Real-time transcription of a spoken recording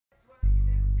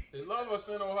They love us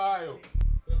in Ohio.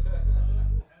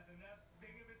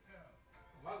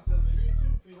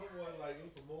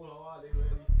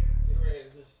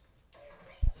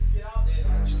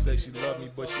 She say she love me,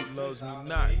 but she loves me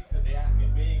not. They ask me a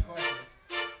million questions.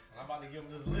 I'm about to give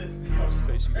them this list. She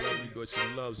say she love me, but she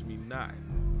loves me not.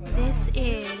 This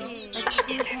is a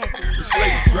true heavy. This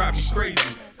lady drive me crazy.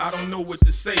 I don't know what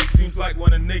to say. Seems like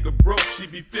when a nigga broke, she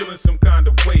be feeling some kind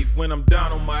of weight. When I'm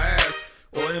down on my ass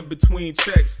or in between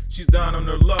checks, she's down on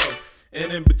her love.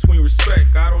 And in between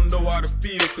respect, I don't know how to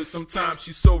feel, cause sometimes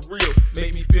she's so real.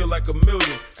 Make me feel like a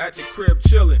million at the crib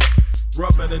chillin'.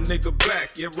 Rubbing a nigga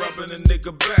back, yeah, rubbing a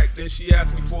nigga back. Then she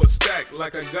asked me for a stack,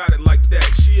 like I got it like that.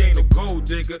 She ain't a gold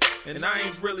digger, and I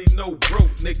ain't really no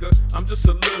broke nigga. I'm just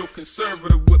a little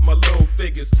conservative with my little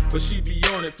figures. But she be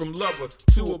on it from lover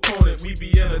to opponent. We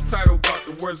be in a title about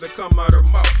the words that come out her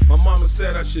mouth. My mama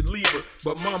said I should leave her,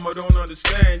 but mama don't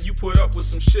understand. You put up with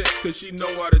some shit, cause she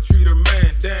know how to treat her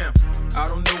man. Damn, I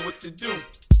don't know what to do.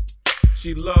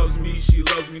 She loves me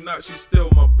not, she's still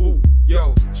my boo.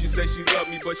 Yo, she say she love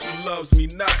me, but she loves me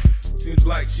not. Seems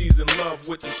like she's in love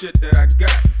with the shit that I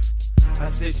got. I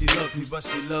said she loves me, but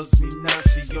she loves me not.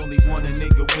 She only want a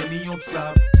nigga when he on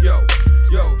top.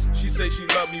 Yo, she say she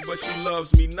love me, but she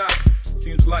loves me not.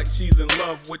 Seems like she's in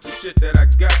love with the shit that I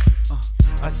got.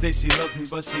 I say she loves me,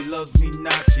 but she loves me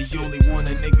not. She only want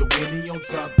a nigga when he on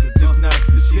top. Cause if not,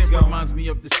 this shit reminds me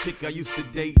of the chick I used to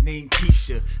date named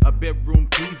Keisha. A bedroom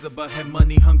pleaser, but had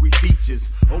money hungry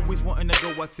features. Always wanting to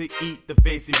go out to eat the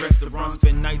fancy restaurants.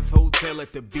 Spend nights hotel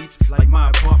at the beach, like my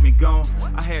apartment gone.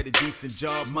 I had a decent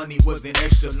job, money wasn't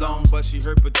extra long, but she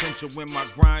heard potential in my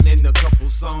grind in a couple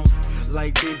songs.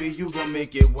 Like, baby, you gon'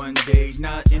 make it one day.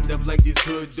 Not end up like these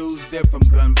hood dudes, they're from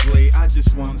gunplay. I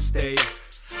just wanna stay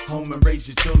home and raise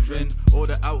your children.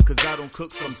 Order out cause I don't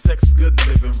cook, some sex good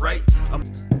living, right?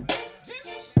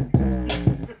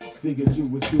 Figured you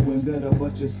was doing better,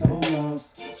 but you're so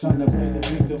lost. Tryna play the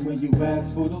victim when you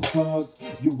asked for those calls.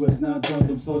 You was not done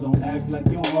them, so don't act like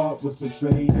your heart was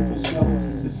betrayed. It was your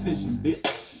decision,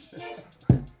 bitch.